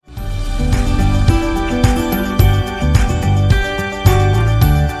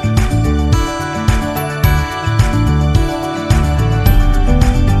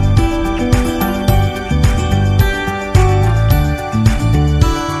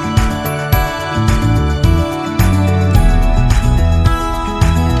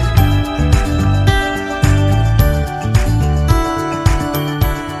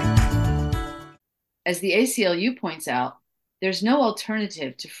As the ACLU points out, there's no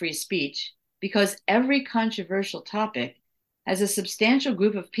alternative to free speech because every controversial topic has a substantial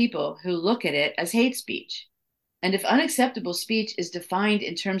group of people who look at it as hate speech. And if unacceptable speech is defined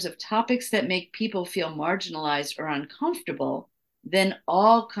in terms of topics that make people feel marginalized or uncomfortable, then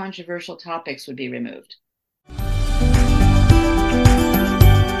all controversial topics would be removed.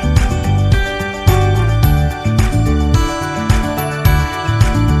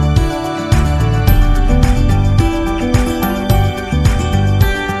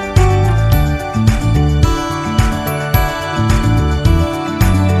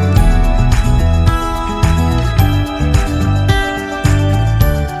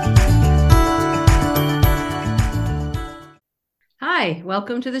 Hi,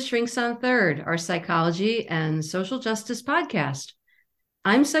 welcome to the Shrinks on Third, our psychology and social justice podcast.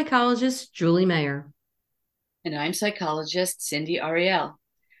 I'm psychologist Julie Mayer. And I'm psychologist Cindy Ariel.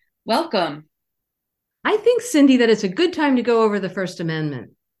 Welcome. I think, Cindy, that it's a good time to go over the First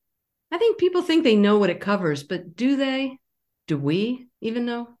Amendment. I think people think they know what it covers, but do they? Do we even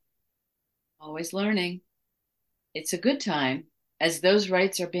know? Always learning. It's a good time as those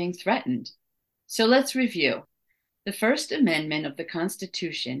rights are being threatened. So let's review. The First Amendment of the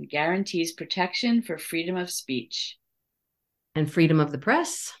Constitution guarantees protection for freedom of speech And freedom of the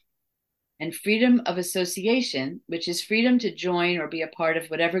press. and freedom of association, which is freedom to join or be a part of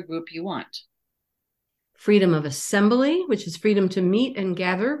whatever group you want. Freedom of assembly, which is freedom to meet and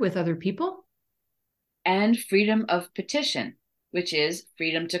gather with other people. And freedom of petition, which is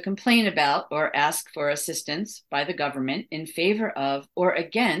freedom to complain about or ask for assistance by the government in favor of or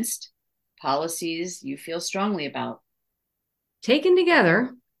against policies you feel strongly about. Taken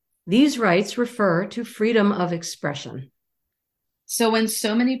together, these rights refer to freedom of expression. So when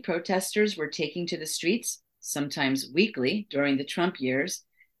so many protesters were taking to the streets, sometimes weekly during the Trump years,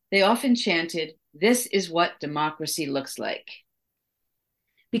 they often chanted, "This is what democracy looks like."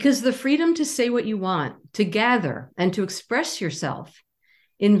 Because the freedom to say what you want, to gather, and to express yourself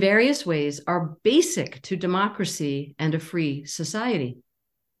in various ways are basic to democracy and a free society.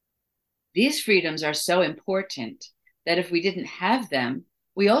 These freedoms are so important that if we didn't have them,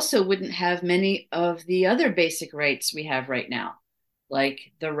 we also wouldn't have many of the other basic rights we have right now, like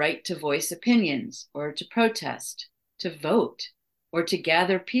the right to voice opinions or to protest, to vote, or to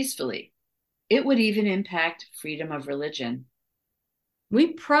gather peacefully. It would even impact freedom of religion.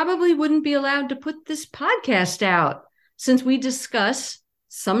 We probably wouldn't be allowed to put this podcast out since we discuss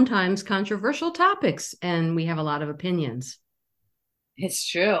sometimes controversial topics and we have a lot of opinions. It's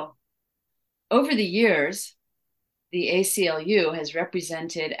true. Over the years, the ACLU has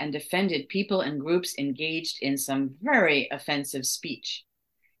represented and defended people and groups engaged in some very offensive speech.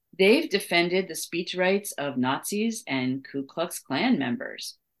 They've defended the speech rights of Nazis and Ku Klux Klan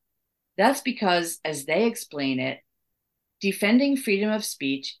members. That's because, as they explain it, defending freedom of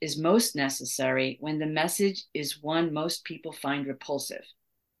speech is most necessary when the message is one most people find repulsive.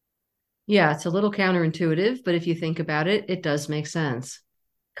 Yeah, it's a little counterintuitive, but if you think about it, it does make sense.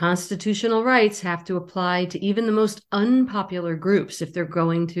 Constitutional rights have to apply to even the most unpopular groups if they're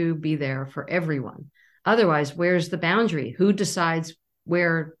going to be there for everyone. Otherwise, where's the boundary? Who decides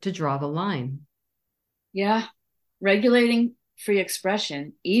where to draw the line? Yeah, regulating free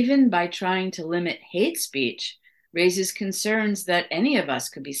expression, even by trying to limit hate speech, raises concerns that any of us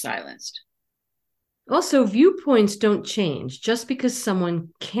could be silenced. Also, viewpoints don't change just because someone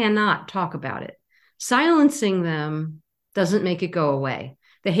cannot talk about it. Silencing them doesn't make it go away.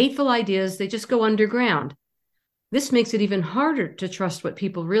 The hateful ideas, they just go underground. This makes it even harder to trust what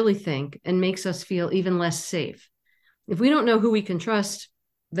people really think and makes us feel even less safe. If we don't know who we can trust,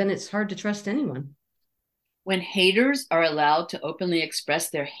 then it's hard to trust anyone. When haters are allowed to openly express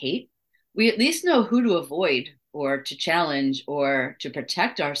their hate, we at least know who to avoid or to challenge or to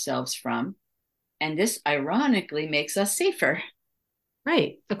protect ourselves from. And this ironically makes us safer.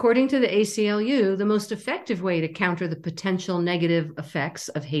 Right. According to the ACLU, the most effective way to counter the potential negative effects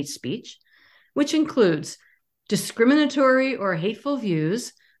of hate speech, which includes discriminatory or hateful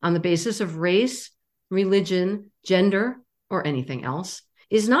views on the basis of race, religion, gender, or anything else,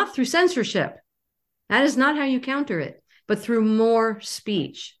 is not through censorship. That is not how you counter it, but through more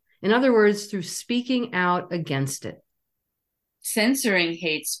speech. In other words, through speaking out against it. Censoring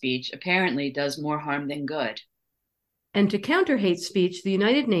hate speech apparently does more harm than good. And to counter hate speech, the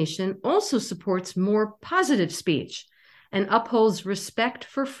United Nations also supports more positive speech and upholds respect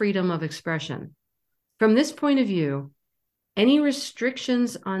for freedom of expression. From this point of view, any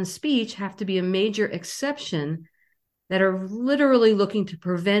restrictions on speech have to be a major exception that are literally looking to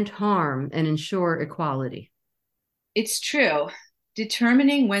prevent harm and ensure equality. It's true.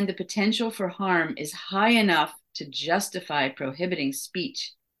 Determining when the potential for harm is high enough to justify prohibiting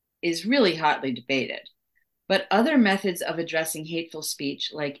speech is really hotly debated. But other methods of addressing hateful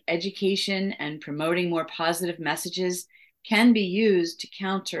speech, like education and promoting more positive messages, can be used to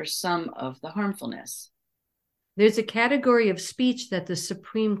counter some of the harmfulness. There's a category of speech that the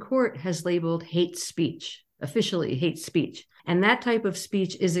Supreme Court has labeled hate speech, officially hate speech. And that type of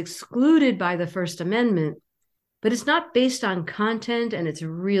speech is excluded by the First Amendment, but it's not based on content and it's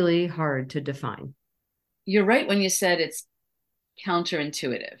really hard to define. You're right when you said it's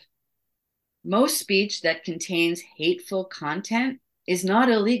counterintuitive. Most speech that contains hateful content is not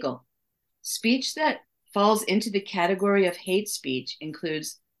illegal. Speech that falls into the category of hate speech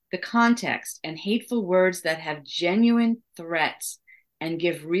includes the context and hateful words that have genuine threats and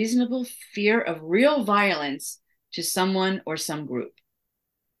give reasonable fear of real violence to someone or some group.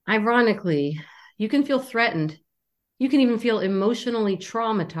 Ironically, you can feel threatened. You can even feel emotionally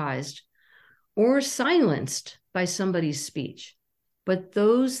traumatized or silenced by somebody's speech. But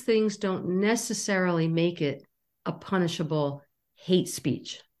those things don't necessarily make it a punishable hate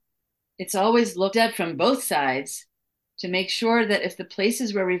speech. It's always looked at from both sides to make sure that if the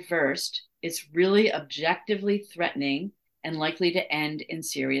places were reversed, it's really objectively threatening and likely to end in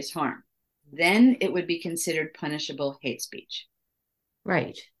serious harm. Then it would be considered punishable hate speech.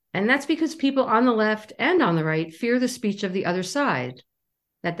 Right. And that's because people on the left and on the right fear the speech of the other side,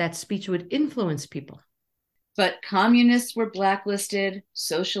 that speech would influence people. But communists were blacklisted,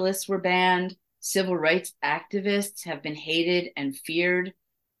 socialists were banned, civil rights activists have been hated and feared.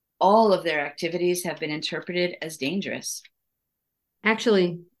 All of their activities have been interpreted as dangerous.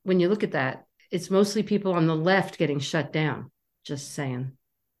 Actually, when you look at that, it's mostly people on the left getting shut down. Just saying.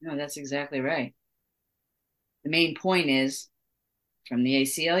 No, that's exactly right. The main point is, from the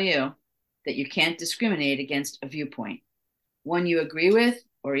ACLU, that you can't discriminate against a viewpoint, one you agree with,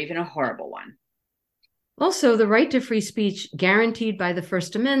 or even a horrible one. Also, the right to free speech guaranteed by the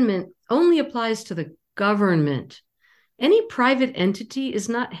First Amendment only applies to the government. Any private entity is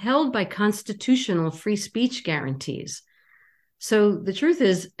not held by constitutional free speech guarantees. So the truth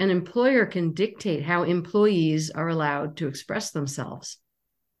is, an employer can dictate how employees are allowed to express themselves.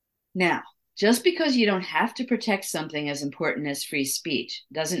 Now, just because you don't have to protect something as important as free speech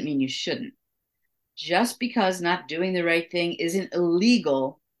doesn't mean you shouldn't. Just because not doing the right thing isn't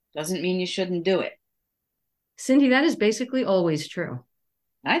illegal doesn't mean you shouldn't do it. Cindy, that is basically always true.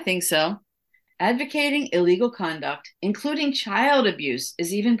 I think so. Advocating illegal conduct, including child abuse,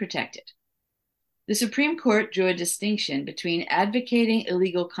 is even protected. The Supreme Court drew a distinction between advocating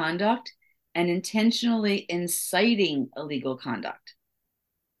illegal conduct and intentionally inciting illegal conduct.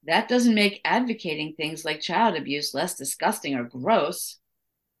 That doesn't make advocating things like child abuse less disgusting or gross.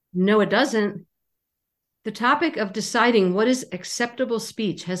 No, it doesn't. The topic of deciding what is acceptable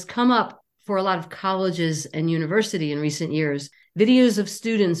speech has come up for a lot of colleges and university in recent years. Videos of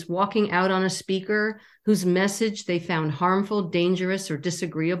students walking out on a speaker whose message they found harmful, dangerous, or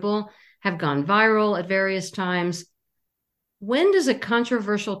disagreeable have gone viral at various times. When does a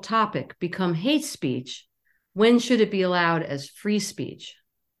controversial topic become hate speech? When should it be allowed as free speech?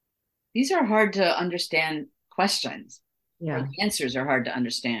 These are hard to understand questions. Yeah. The answers are hard to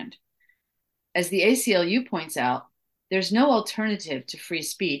understand. As the ACLU points out, there's no alternative to free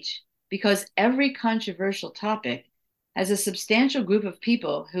speech because every controversial topic has a substantial group of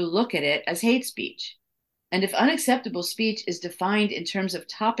people who look at it as hate speech. And if unacceptable speech is defined in terms of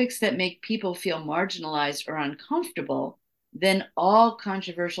topics that make people feel marginalized or uncomfortable, then all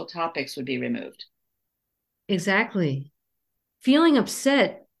controversial topics would be removed. Exactly. Feeling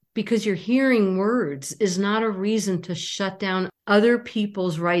upset because you're hearing words is not a reason to shut down other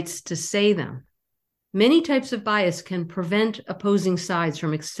people's rights to say them. Many types of bias can prevent opposing sides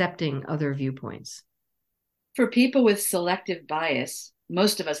from accepting other viewpoints. For people with selective bias,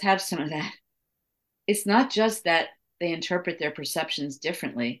 most of us have some of that. It's not just that they interpret their perceptions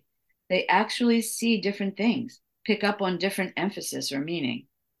differently. They actually see different things, pick up on different emphasis or meaning.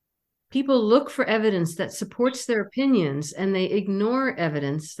 People look for evidence that supports their opinions and they ignore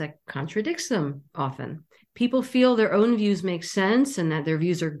evidence that contradicts them often. People feel their own views make sense and that their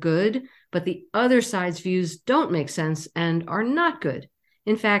views are good, but the other side's views don't make sense and are not good.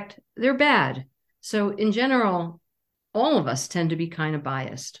 In fact, they're bad. So in general, all of us tend to be kind of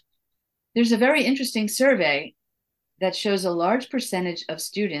biased. There's a very interesting survey that shows a large percentage of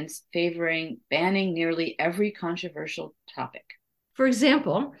students favoring banning nearly every controversial topic. For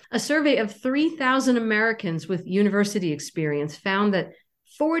example, a survey of 3,000 Americans with university experience found that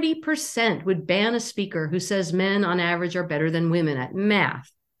 40% would ban a speaker who says men on average are better than women at math.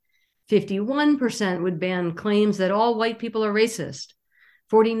 51% would ban claims that all white people are racist.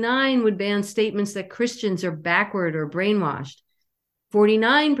 49% would ban statements that Christians are backward or brainwashed.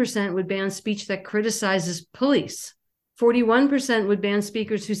 49% would ban speech that criticizes police. 41% would ban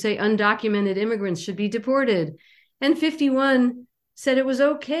speakers who say undocumented immigrants should be deported. And 51% said it was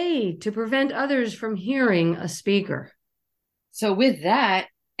okay to prevent others from hearing a speaker. So with that,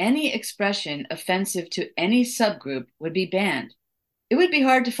 any expression offensive to any subgroup would be banned. It would be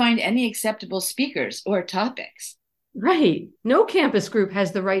hard to find any acceptable speakers or topics. Right. No campus group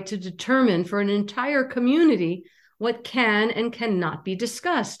has the right to determine for an entire community what can and cannot be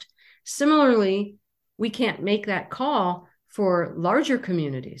discussed. Similarly, we can't make that call for larger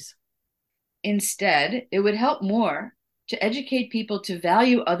communities. Instead, it would help more to educate people to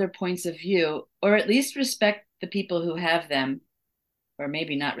value other points of view, or at least respect the people who have them, or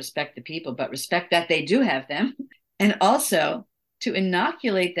maybe not respect the people, but respect that they do have them, and also to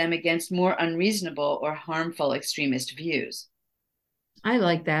inoculate them against more unreasonable or harmful extremist views. I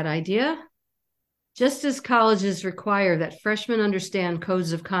like that idea. Just as colleges require that freshmen understand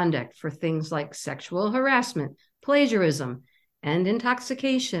codes of conduct for things like sexual harassment, plagiarism, and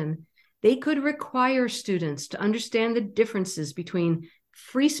intoxication, they could require students to understand the differences between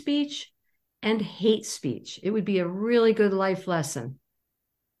free speech and hate speech. It would be a really good life lesson.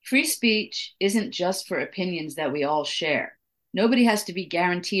 Free speech isn't just for opinions that we all share. Nobody has to be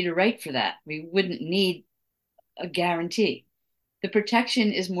guaranteed a right for that. We wouldn't need a guarantee. The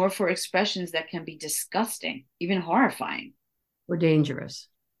protection is more for expressions that can be disgusting, even horrifying. Or dangerous.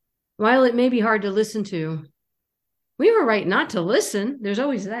 While it may be hard to listen to, we have a right not to listen. There's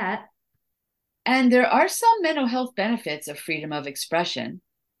always that. And there are some mental health benefits of freedom of expression.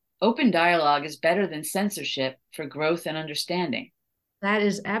 Open dialogue is better than censorship for growth and understanding. That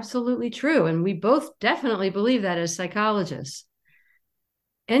is absolutely true. And we both definitely believe that as psychologists.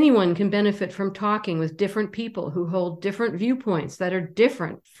 Anyone can benefit from talking with different people who hold different viewpoints that are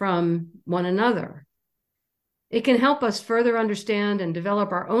different from one another. It can help us further understand and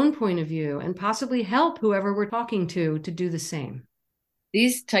develop our own point of view and possibly help whoever we're talking to do the same.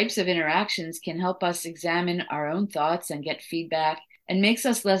 These types of interactions can help us examine our own thoughts and get feedback, and makes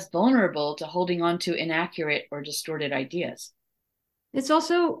us less vulnerable to holding on to inaccurate or distorted ideas. It's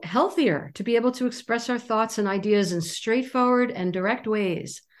also healthier to be able to express our thoughts and ideas in straightforward and direct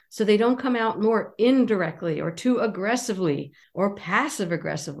ways so they don't come out more indirectly or too aggressively or passive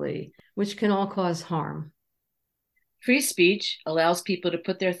aggressively, which can all cause harm. Free speech allows people to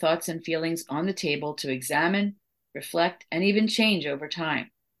put their thoughts and feelings on the table to examine, reflect, and even change over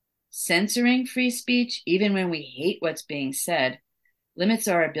time. Censoring free speech, even when we hate what's being said, limits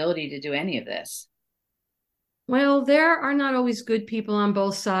our ability to do any of this. Well, there are not always good people on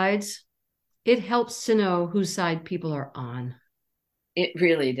both sides. It helps to know whose side people are on. It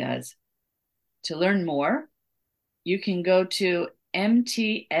really does. To learn more, you can go to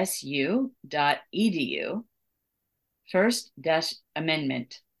mtsu.edu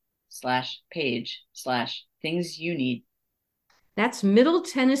first-amendment/page/things you need. That's Middle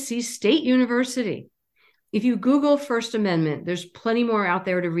Tennessee State University. If you Google First Amendment, there's plenty more out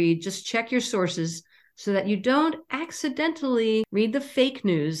there to read. Just check your sources so that you don't accidentally read the fake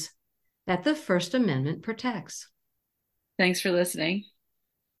news that the First Amendment protects. Thanks for listening.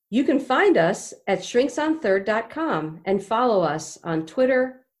 You can find us at shrinksonthird.com and follow us on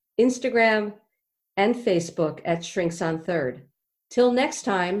Twitter, Instagram, and Facebook at Shrinks on Third. Till next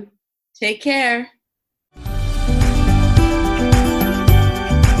time. Take care.